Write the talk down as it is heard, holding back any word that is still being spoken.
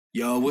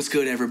Yo, what's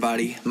good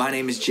everybody? My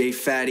name is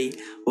Phatty.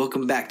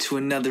 Welcome back to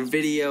another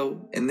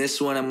video. In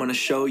this one, I'm going to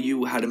show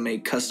you how to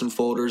make custom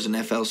folders in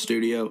FL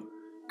Studio.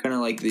 Kind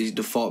of like these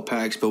default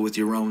packs, but with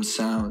your own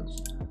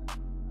sounds.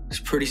 It's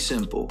pretty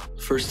simple.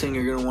 First thing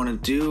you're going to want to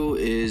do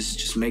is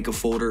just make a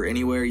folder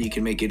anywhere. You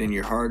can make it in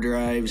your hard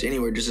drives,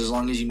 anywhere, just as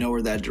long as you know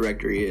where that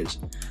directory is.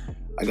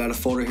 I got a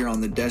folder here on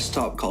the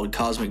desktop called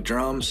Cosmic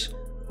Drums.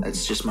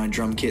 That's just my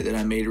drum kit that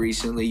I made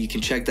recently. You can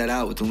check that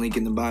out with the link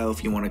in the bio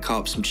if you want to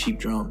cop some cheap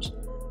drums.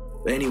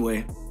 But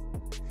anyway,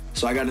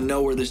 so I got to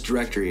know where this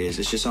directory is.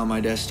 It's just on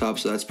my desktop,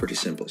 so that's pretty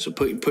simple. So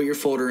put your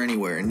folder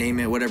anywhere and name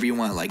it whatever you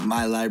want, like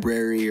My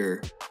Library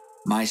or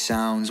My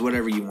Sounds,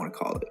 whatever you want to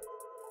call it.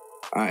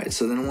 All right,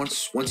 so then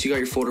once you got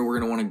your folder, we're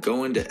going to want to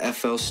go into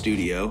FL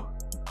Studio,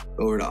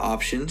 go over to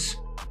Options,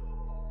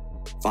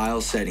 File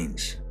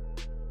Settings.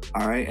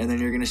 All right, and then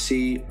you're going to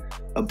see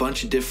a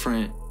bunch of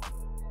different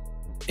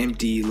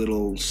empty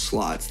little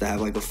slots that have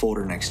like a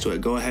folder next to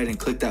it. Go ahead and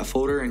click that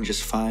folder and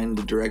just find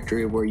the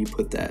directory of where you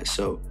put that.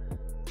 So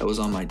that was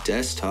on my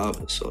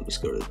desktop, so I'll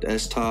just go to the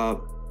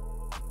desktop,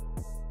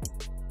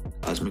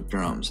 Cosmic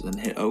Drums, and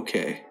then hit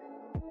OK.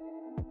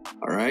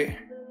 All right,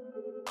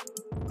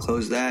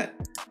 close that,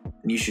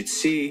 and you should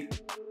see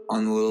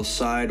on the little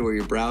side where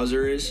your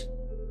browser is,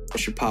 it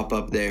should pop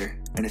up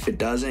there. And if it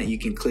doesn't, you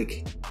can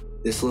click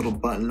this little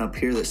button up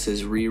here that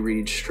says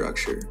reread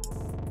structure.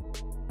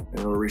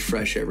 It'll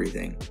refresh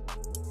everything.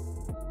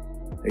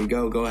 There you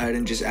go. Go ahead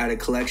and just add a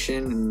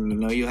collection,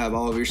 and you'll have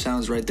all of your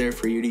sounds right there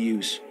for you to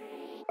use.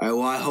 All right,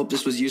 well, I hope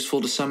this was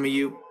useful to some of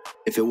you.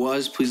 If it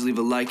was, please leave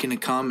a like and a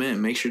comment,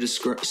 and make sure to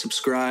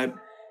subscribe,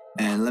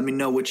 and let me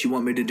know what you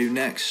want me to do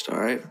next. All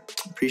right,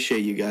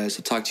 appreciate you guys.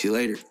 I'll talk to you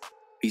later.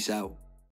 Peace out.